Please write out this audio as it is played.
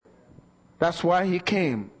That's why he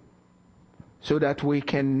came, so that we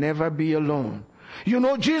can never be alone. You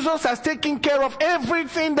know, Jesus has taken care of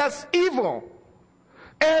everything that's evil.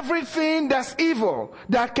 Everything that's evil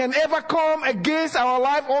that can ever come against our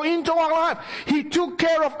life or into our life. He took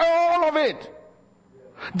care of all of it.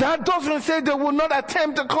 That doesn't say they will not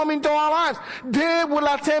attempt to come into our lives. They will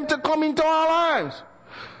attempt to come into our lives.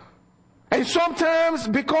 And sometimes,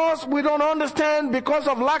 because we don't understand, because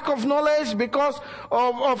of lack of knowledge, because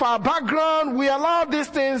of our background, we allow these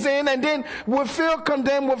things in, and then we feel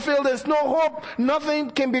condemned, we feel there's no hope,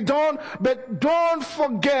 nothing can be done. But don't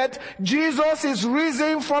forget, Jesus is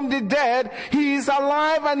risen from the dead. He is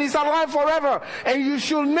alive, and He's alive forever. And you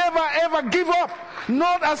should never ever give up.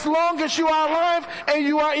 Not as long as you are alive and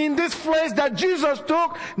you are in this place that Jesus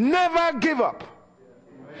took. Never give up.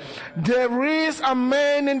 There is a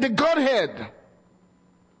man in the Godhead.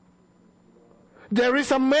 There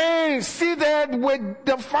is a man seated with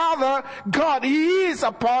the Father, God. He is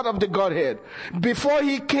a part of the Godhead. Before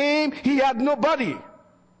He came, He had nobody.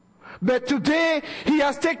 But today, He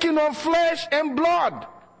has taken on flesh and blood.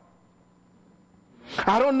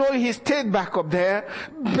 I don't know if He stayed back up there,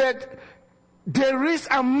 but there is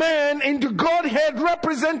a man in the Godhead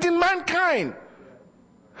representing mankind.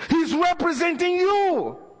 He's representing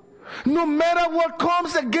you. No matter what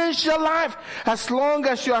comes against your life, as long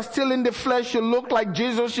as you are still in the flesh, you look like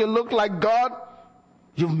Jesus, you look like God,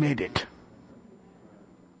 you've made it.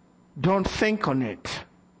 Don't think on it.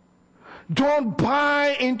 Don't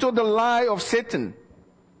buy into the lie of Satan.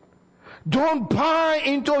 Don't buy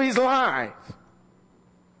into his lies.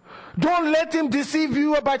 Don't let him deceive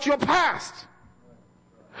you about your past.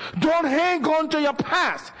 Don't hang on to your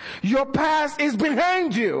past. Your past is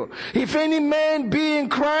behind you. If any man be in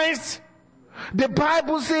Christ, the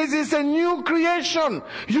Bible says it's a new creation.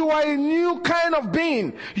 You are a new kind of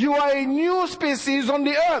being. You are a new species on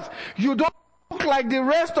the earth. You don't look like the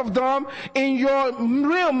rest of them in your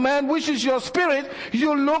real man, which is your spirit.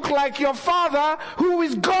 You look like your Father, who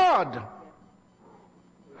is God.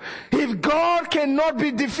 If God cannot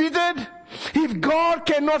be defeated, if God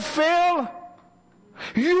cannot fail,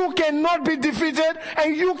 you cannot be defeated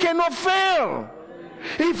and you cannot fail.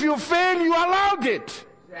 If you fail, you allowed it.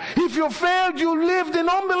 If you failed, you lived in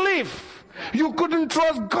unbelief. You couldn't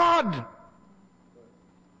trust God.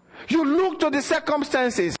 You look to the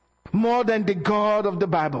circumstances more than the God of the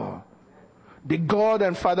Bible. The God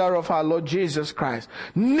and Father of our Lord Jesus Christ.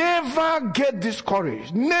 Never get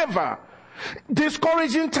discouraged. Never.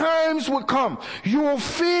 Discouraging times will come. You will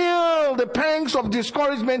feel the pangs of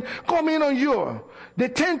discouragement coming on you. The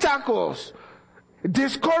tentacles,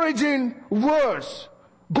 discouraging words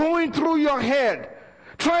going through your head,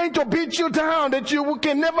 trying to beat you down that you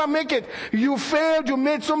can never make it. You failed, you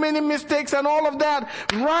made so many mistakes and all of that.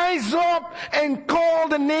 Rise up and call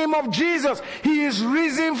the name of Jesus. He is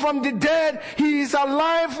risen from the dead. He is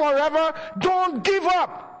alive forever. Don't give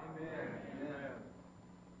up.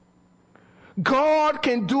 God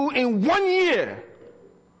can do in 1 year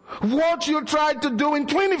what you tried to do in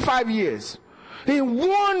 25 years. In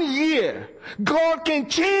 1 year, God can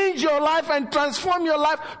change your life and transform your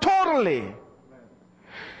life totally.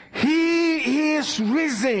 He is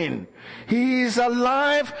risen. He is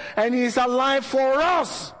alive, and He is alive for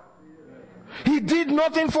us. He did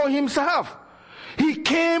nothing for Himself. He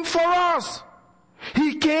came for us.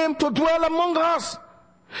 He came to dwell among us.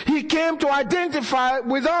 He came to identify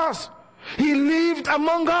with us. He lived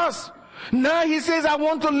among us. Now He says, I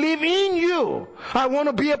want to live in you. I want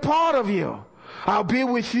to be a part of you. I'll be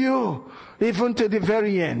with you even to the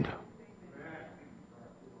very end.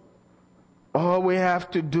 All we have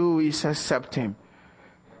to do is accept Him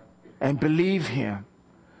and believe Him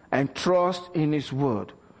and trust in His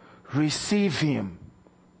word. Receive Him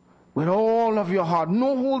with all of your heart.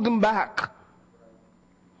 No holding back.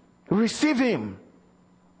 Receive Him.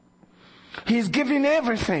 He's giving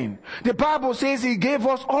everything. The Bible says He gave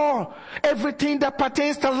us all. Everything that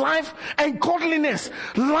pertains to life and godliness.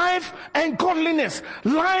 Life and godliness.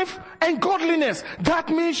 Life and godliness. That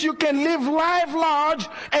means you can live life large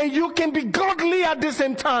and you can be godly at the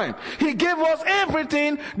same time. He gave us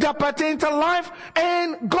everything that pertains to life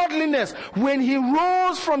and godliness. When He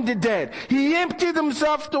rose from the dead, He emptied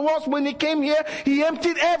Himself to us. When He came here, He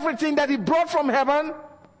emptied everything that He brought from heaven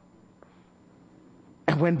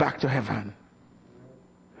and went back to heaven.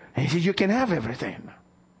 And He said, you can have everything.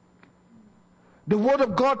 The Word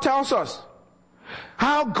of God tells us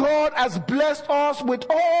how God has blessed us with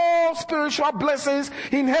all spiritual blessings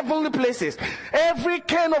in heavenly places. Every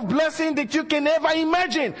kind of blessing that you can ever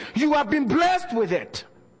imagine, you have been blessed with it.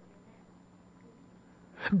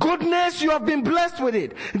 Goodness, you have been blessed with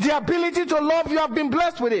it. The ability to love, you have been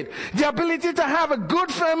blessed with it. The ability to have a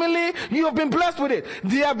good family, you have been blessed with it.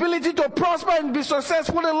 The ability to prosper and be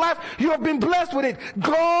successful in life, you have been blessed with it.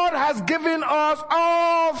 God has given us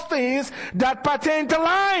all things that pertain to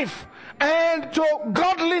life and to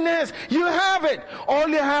godliness. You have it. All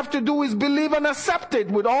you have to do is believe and accept it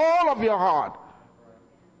with all of your heart.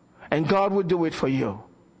 And God will do it for you.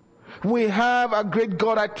 We have a great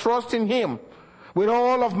God. I trust in Him with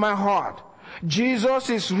all of my heart. Jesus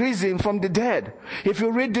is risen from the dead. If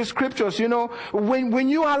you read the scriptures, when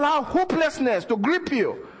you allow hopelessness to grip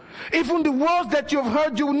you, even the words that you've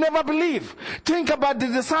heard, you will never believe. Think about the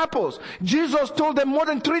disciples. Jesus told them more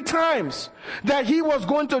than 3 times that He was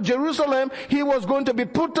going to Jerusalem, He was going to be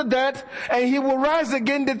put to death, and He will rise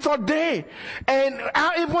again the 3rd day. And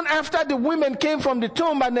even after the women came from the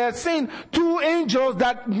tomb and they had seen 2 angels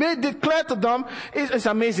that made it clear to them, it's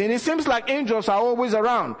amazing. It seems like angels are always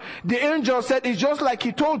around. The angel said, it's just like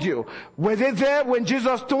He told you. Were they there when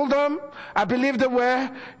Jesus told them? I believe they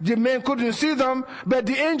were. The men couldn't see them, but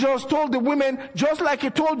the angel told the women, just like He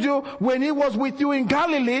told you when He was with you in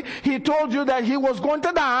Galilee, He told you that He was going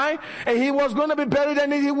to die and He was going to be buried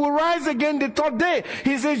and He will rise again the 3rd day.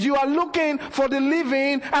 He says, you are looking for the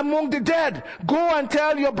living among the dead. Go and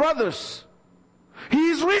tell your brothers. He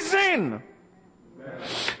is risen. Amen.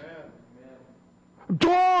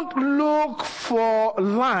 Don't look for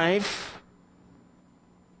life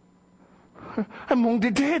among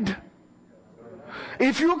the dead.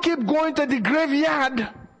 If you keep going to the graveyard,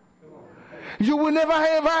 you will never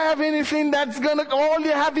ever have anything that's all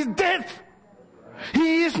you have is death.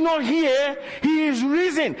 He is not here. He is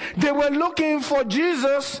risen. They were looking for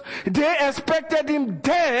Jesus. They expected Him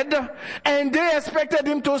dead, and they expected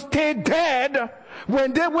Him to stay dead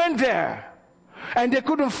when they went there. And they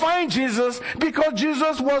couldn't find Jesus because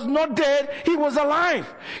Jesus was not dead. He was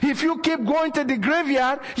alive. If you keep going to the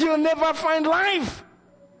graveyard, you'll never find life.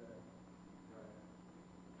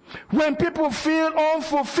 When people feel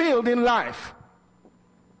unfulfilled in life,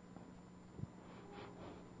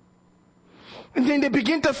 and then they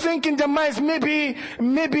begin to think in their minds, maybe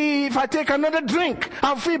if I take another drink,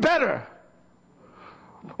 I'll feel better.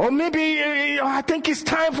 Or maybe I think it's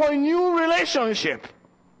time for a new relationship.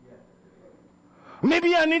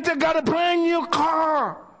 Maybe I need to get a brand new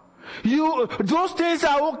car. Those things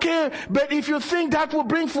are okay, but if you think that will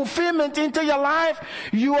bring fulfillment into your life,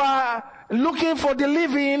 you are looking for the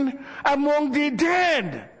living among the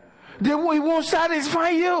dead. It won't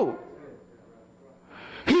satisfy you.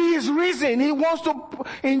 He is risen. He wants to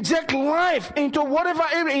inject life into whatever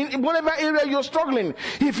area you're struggling.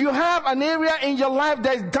 If you have an area in your life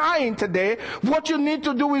that's dying today, what you need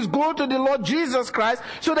to do is go to the Lord Jesus Christ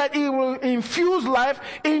so that He will infuse life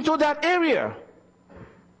into that area.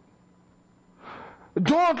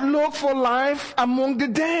 Don't look for life among the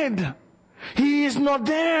dead. He is not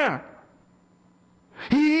there.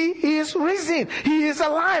 He is risen. He is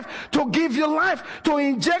alive to give you life, to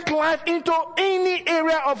inject life into any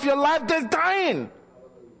area of your life that's dying.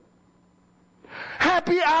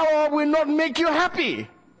 Happy hour will not make you happy.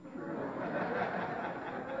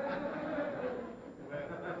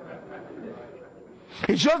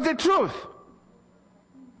 It's just the truth.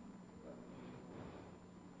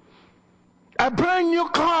 A brand new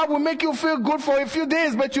car will make you feel good for a few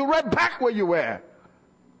days, but you're right back where you were.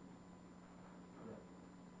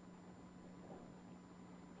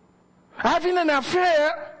 Having an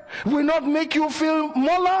affair will not make you feel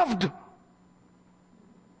more loved.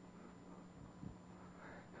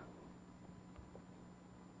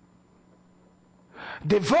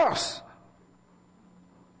 Divorce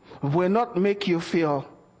will not make you feel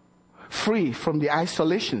free from the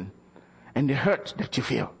isolation and the hurt that you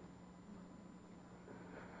feel.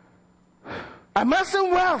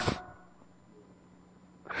 Amassing wealth,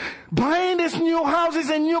 buying these new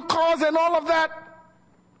houses and new cars and all of that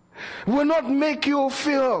will not make you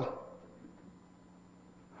feel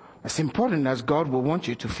as important as God will want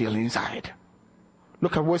you to feel inside.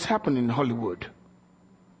 Look at what's happening in Hollywood.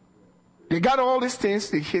 They got all these things,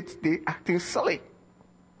 they acting silly.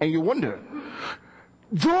 And you wonder,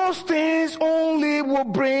 those things only will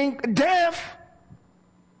bring death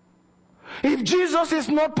if Jesus is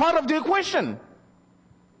not part of the equation.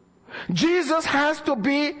 Jesus has to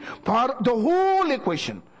be part of the whole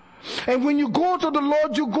equation. And when you go to the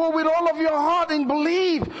Lord, you go with all of your heart and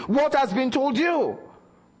believe what has been told you.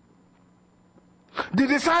 The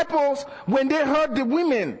disciples, when they heard the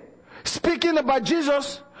women speaking about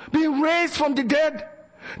Jesus being raised from the dead,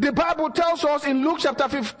 the Bible tells us in Luke chapter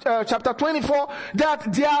 24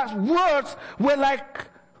 that their words were like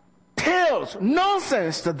tales,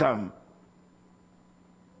 nonsense to them.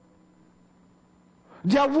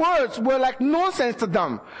 Their words were like nonsense to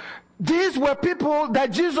them. These were people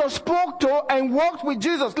that Jesus spoke to and walked with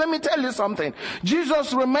Jesus. Let me tell you something.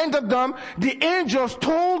 Jesus reminded them, the angels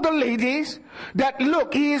told the ladies that,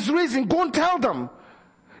 look, he is risen, go and tell them.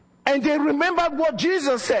 And they remembered what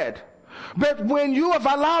Jesus said. But when you have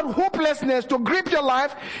allowed hopelessness to grip your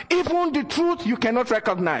life, even the truth you cannot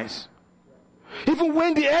recognize. Even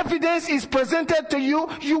when the evidence is presented to you,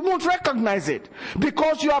 you won't recognize it.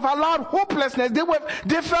 Because you have allowed hopelessness.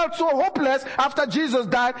 They felt so hopeless after Jesus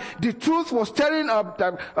died. The truth was staring at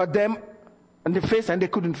them in the face and they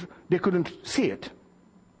couldn't see it.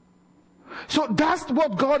 So that's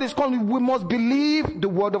what God is calling. We must believe the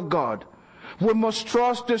word of God. We must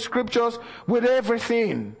trust the scriptures with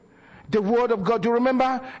everything. The word of God. Do you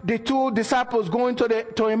remember the two disciples going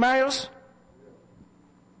to Emmaus?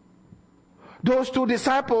 Those two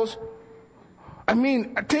disciples,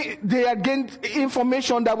 they had gained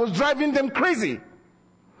information that was driving them crazy.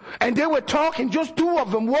 And they were talking, just two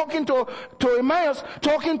of them, walking to Emmaus,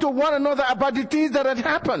 talking to one another about the things that had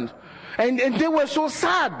happened. And they were so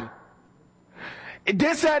sad.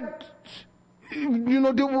 They said,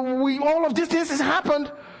 all of these things has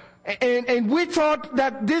happened. And we thought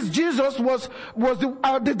that this Jesus was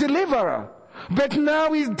the deliverer. But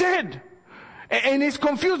now he's dead. And he's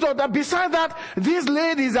confused that besides that, these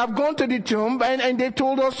ladies have gone to the tomb and they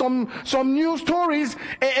told us some new stories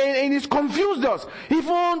and it's confused us.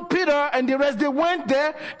 Even Peter and the rest, they went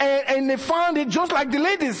there and they found it just like the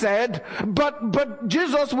lady said, but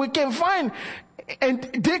Jesus we can find. And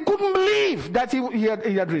they couldn't believe that he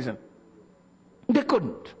had risen. They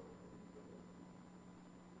couldn't.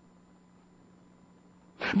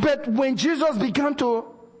 But when Jesus began to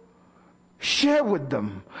share with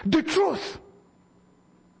them the truth,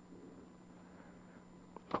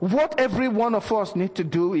 what every one of us need to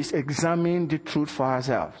do is examine the truth for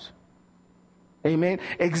ourselves. Amen.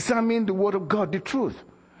 Examine the word of God, the truth.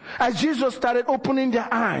 As Jesus started opening their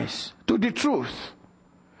eyes to the truth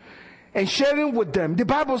and sharing with them, the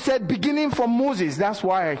Bible said, beginning from Moses, that's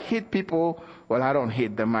why I hate people. Well, I don't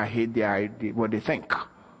hate them. I hate what they think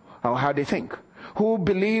or how they think. Who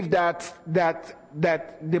believe that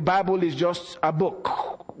the Bible is just a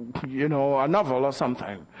book, a novel or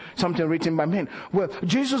something written by men. Well,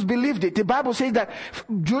 Jesus believed it. The Bible says that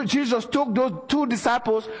Jesus took those two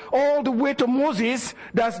disciples all the way to Moses,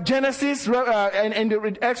 that's Genesis and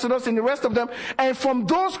the Exodus and the rest of them. And from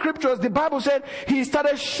those scriptures, the Bible said he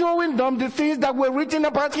started showing them the things that were written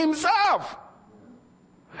about himself.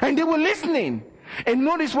 And they were listening. And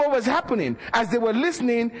notice what was happening. As they were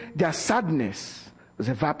listening, their sadness was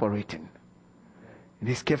evaporating. And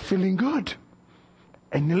they kept feeling good.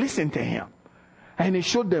 And they listened to him. And he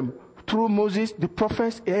showed them through Moses, the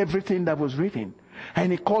prophets, everything that was written.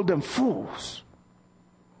 And he called them fools.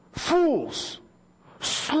 Fools.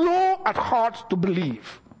 Slow at heart to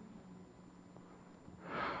believe.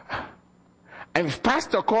 And if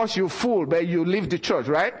pastor calls you fool, but you leave the church,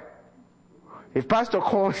 right? If pastor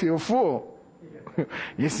calls you a fool,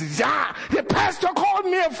 you say, the pastor called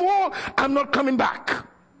me a fool. I'm not coming back.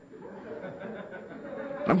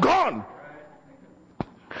 I'm gone.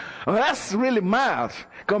 Well, that's really mild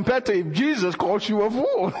compared to if Jesus calls you a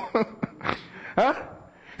fool. Huh?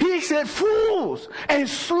 He said fools and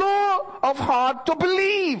slow of heart to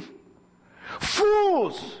believe.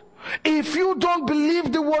 Fools. If you don't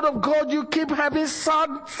believe the word of God, you keep having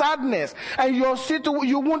sadness and you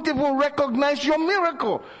won't even recognize your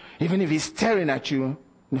miracle. Even if he's staring at you in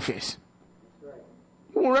the face.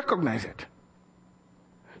 You won't recognize it.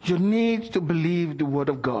 You need to believe the word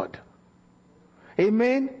of God.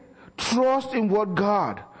 Amen? Trust in what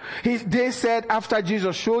God. They said after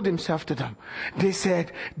Jesus showed himself to them, they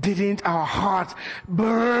said, didn't our hearts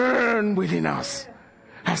burn within us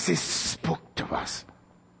as he spoke to us?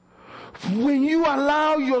 When you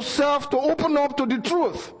allow yourself to open up to the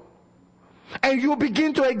truth and you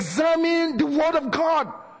begin to examine the word of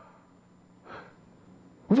God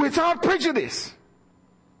without prejudice,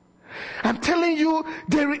 I'm telling you,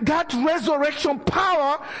 that resurrection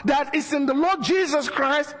power that is in the Lord Jesus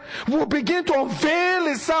Christ will begin to unveil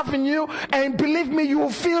itself in you, and believe me, you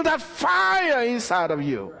will feel that fire inside of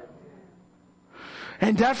you.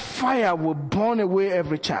 And that fire will burn away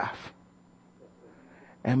every chaff.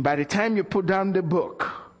 And by the time you put down the book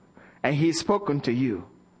and he's spoken to you,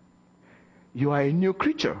 you are a new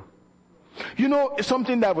creature.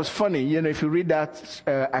 Something that was funny, if you read that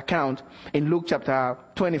account in Luke chapter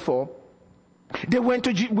 24, they went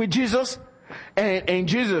with Jesus and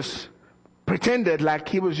Jesus pretended like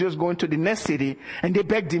he was just going to the next city, and they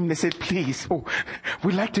begged him. They said, please,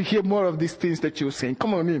 we'd like to hear more of these things that you're saying.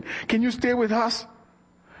 Come on in. Can you stay with us?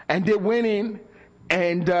 And they went in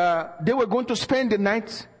And they were going to spend the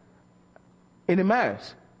night in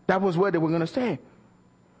Emmaus. That was where they were going to stay.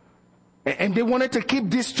 And they wanted to keep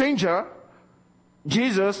this stranger,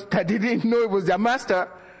 Jesus, that they didn't know it was their master,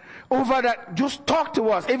 over that, just talk to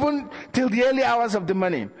us, even till the early hours of the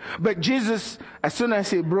morning. But Jesus, as soon as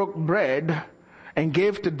he broke bread and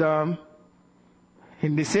gave to them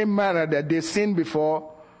in the same manner that they sinned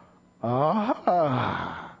before,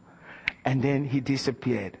 and then he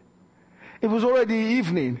disappeared. It was already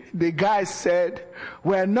evening. The guys said,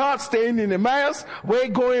 we're not staying in Emmaus, we're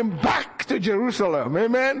going back to Jerusalem.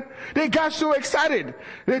 Amen. They got so excited.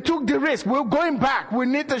 They took the risk. We're going back. We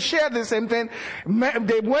need to share the same thing.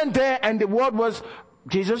 They went there and the word was,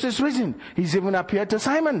 Jesus is risen. He's even appeared to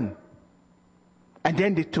Simon. And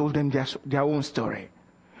then they told them their own story.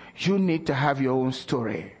 You need to have your own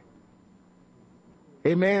story.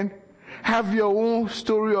 Amen. Have your own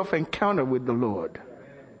story of encounter with the Lord.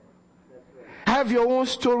 Have your own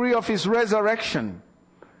story of his resurrection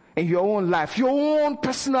in your own life, your own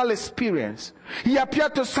personal experience. He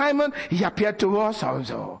appeared to Simon, he appeared to us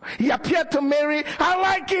also. He appeared to Mary. I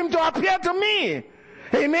like him to appear to me.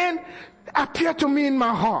 Amen. Appear to me in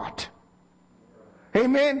my heart.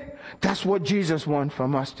 Amen. That's what Jesus wants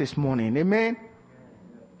from us this morning. Amen.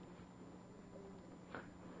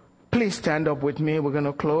 Please stand up with me. We're going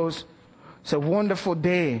to close. It's a wonderful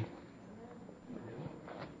day.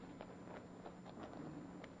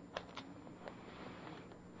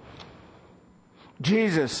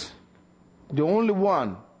 Jesus, the only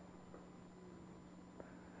one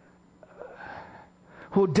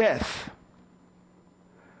who death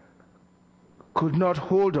could not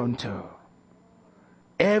hold on to.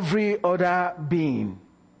 Every other being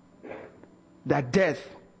that death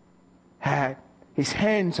had his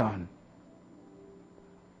hands on,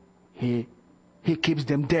 he keeps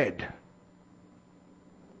them dead.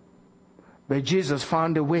 But Jesus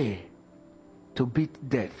found a way to beat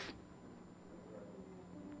death.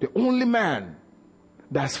 The only man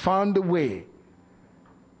that's found a way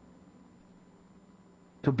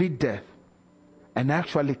to beat death and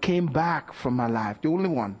actually came back from our life. The only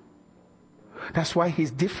one. That's why he's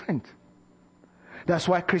different. That's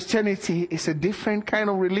why Christianity is a different kind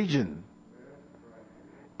of religion.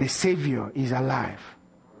 The Savior is alive.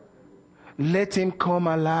 Let him come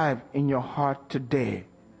alive in your heart today.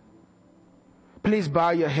 Please bow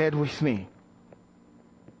your head with me.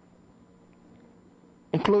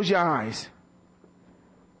 And close your eyes.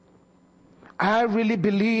 I really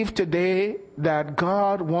believe today that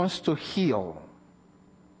God wants to heal.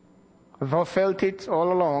 I've felt it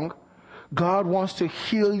all along. God wants to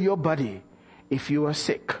heal your body if you are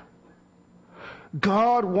sick.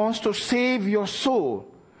 God wants to save your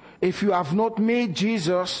soul if you have not made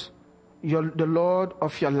Jesus the Lord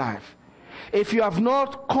of your life. If you have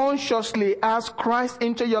not consciously asked Christ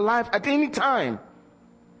into your life at any time,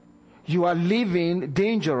 you are living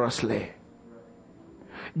dangerously.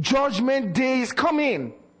 Judgment day is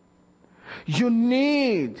coming. You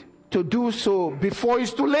need to do so before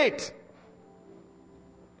it's too late.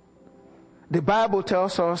 The Bible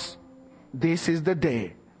tells us this is the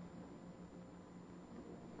day.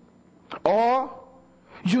 Or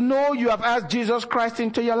you know you have asked Jesus Christ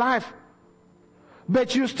into your life,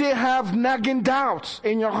 but you still have nagging doubts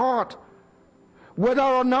in your heart whether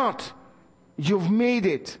or not you've made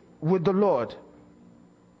it with the Lord.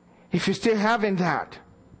 If you're still having that,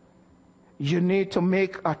 you need to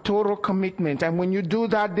make a total commitment. And when you do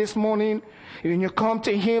that this morning, when you come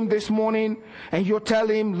to him this morning and you tell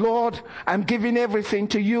him, Lord, I'm giving everything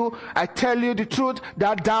to you, I tell you the truth,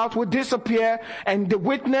 that doubt will disappear and the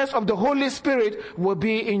witness of the Holy Spirit will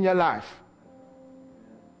be in your life.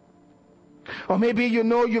 Or maybe you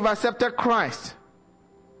know you've accepted Christ,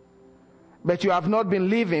 but you have not been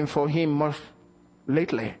living for him much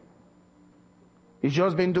lately. You've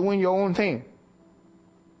just been doing your own thing.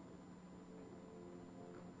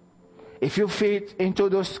 If you fit into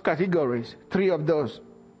those categories, 3 of those,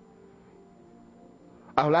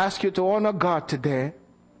 I'll ask you to honor God today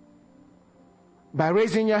by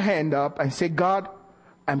raising your hand up and say, God,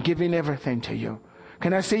 I'm giving everything to you.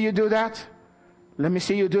 Can I see you do that? Let me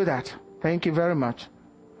see you do that. Thank you very much.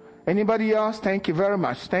 Anybody else? Thank you very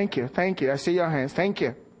much. Thank you. Thank you. I see your hands. Thank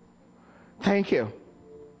you. Thank you.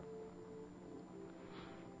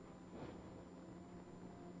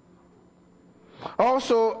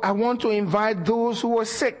 Also, I want to invite those who are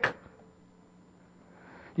sick.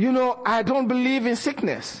 You know, I don't believe in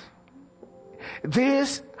sickness.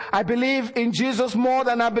 I believe in Jesus more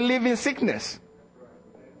than I believe in sickness.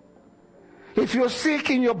 If you're sick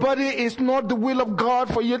in your body, it's not the will of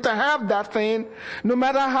God for you to have that thing, no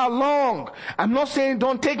matter how long. I'm not saying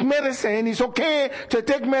don't take medicine. It's okay to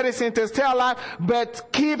take medicine to stay alive, but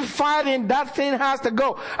keep fighting. That thing has to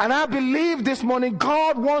go. And I believe this morning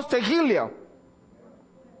God wants to heal you.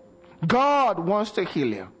 God wants to heal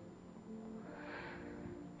you.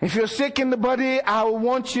 If you're sick in the body, I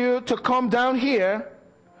want you to come down here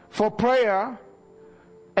for prayer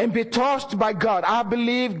and be touched by God. I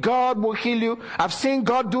believe God will heal you. I've seen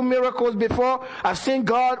God do miracles before. I've seen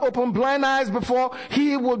God open blind eyes before.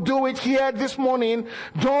 He will do it here this morning.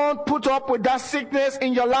 Don't put up with that sickness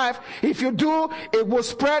in your life. If you do, it will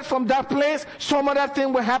spread from that place. Some other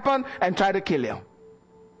thing will happen and try to kill you.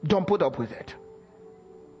 Don't put up with it.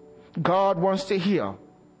 God wants to heal.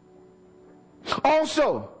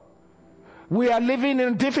 Also, we are living in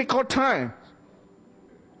a difficult time.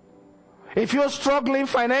 If you're struggling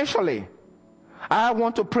financially, I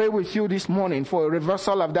want to pray with you this morning for a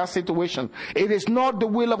reversal of that situation. It is not the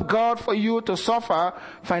will of God for you to suffer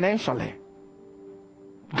financially.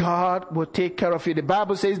 God will take care of you. The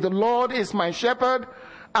Bible says, the Lord is my shepherd,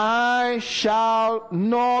 I shall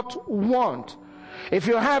not want. If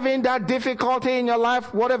you're having that difficulty in your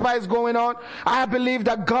life, whatever is going on, I believe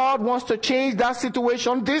that God wants to change that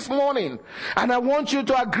situation this morning. And I want you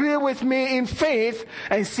to agree with me in faith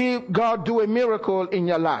and see God do a miracle in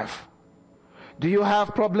your life. Do you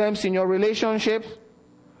have problems in your relationships?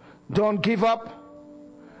 Don't give up.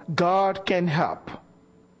 God can help.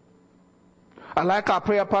 I'd like our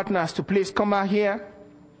prayer partners to please come out here.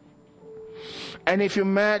 And if you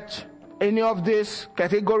met any of these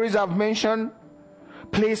categories I've mentioned,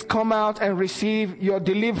 please come out and receive your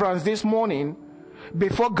deliverance this morning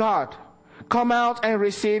before God. Come out and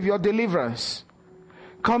receive your deliverance.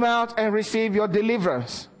 Come out and receive your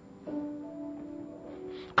deliverance.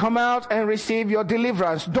 Come out and receive your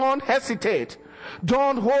deliverance. Don't hesitate.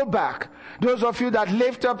 Don't hold back. Those of you that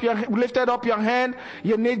lifted up your hand,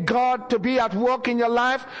 you need God to be at work in your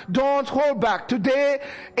life. Don't hold back. Today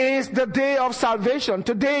is the day of salvation.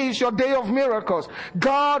 Today is your day of miracles.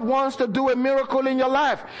 God wants to do a miracle in your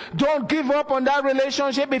life. Don't give up on that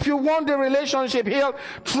relationship. If you want the relationship healed,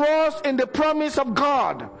 trust in the promise of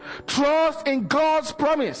God. Trust in God's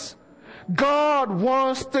promise. God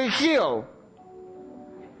wants to heal.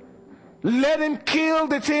 Let him kill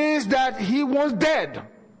the things that he wants dead.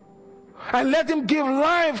 And let him give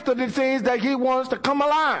life to the things that he wants to come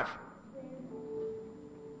alive.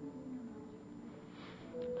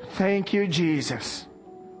 Thank you, Jesus.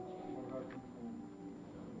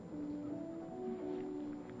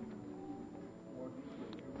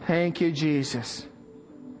 Thank you, Jesus.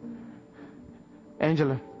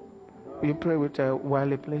 Angela, will you pray with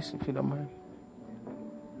Wiley, please, if you don't mind?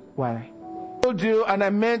 Wiley. I told you, and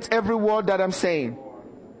I meant every word that I'm saying.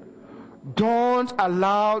 Don't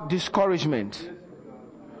allow discouragement.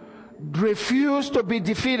 Refuse to be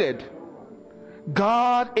defeated.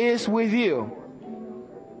 God is with you.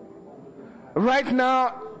 Right now,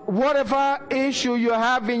 whatever issue you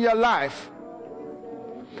have in your life,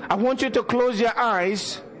 I want you to close your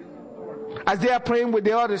eyes as they are praying with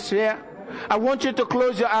the others here. I want you to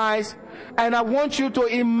close your eyes and I want you to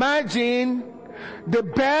imagine the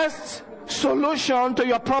best solution to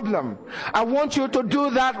your problem. I want you to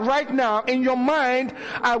do that right now in your mind.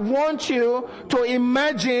 I want you to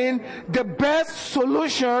imagine the best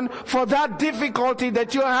solution for that difficulty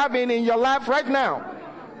that you're having in your life right now.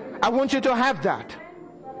 I want you to have that.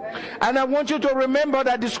 And I want you to remember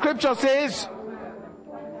that the scripture says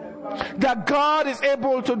that God is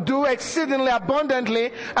able to do exceedingly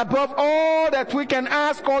abundantly above all that we can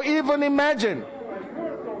ask or even imagine.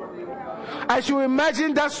 As you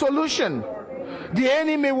imagine that solution, the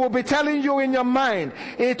enemy will be telling you in your mind,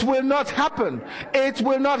 it will not happen. It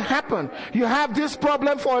will not happen. You have this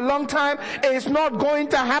problem for a long time. It's not going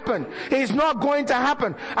to happen. It's not going to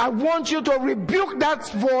happen. I want you to rebuke that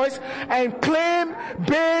voice and claim,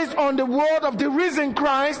 based on the word of the risen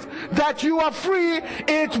Christ, that you are free.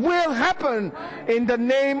 It will happen in the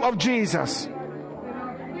name of Jesus.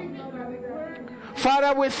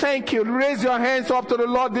 Father, we thank you. Raise your hands up to the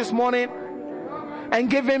Lord this morning and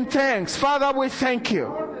give him thanks. Father, we thank you.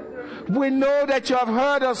 We know that you have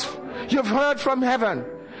heard us. You've heard from heaven.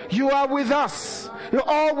 You are with us. You'll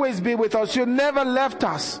always be with us. You never left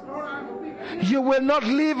us. You will not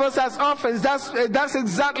leave us as orphans. That's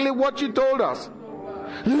exactly what you told us.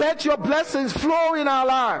 Let your blessings flow in our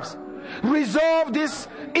lives. Resolve these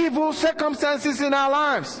evil circumstances in our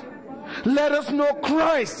lives. Let us know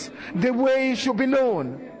Christ the way he should be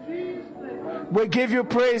known. We give you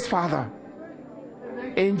praise, Father.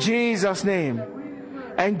 In Jesus' name.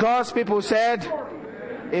 And God's people said,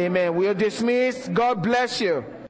 Amen. We're dismissed. God bless you.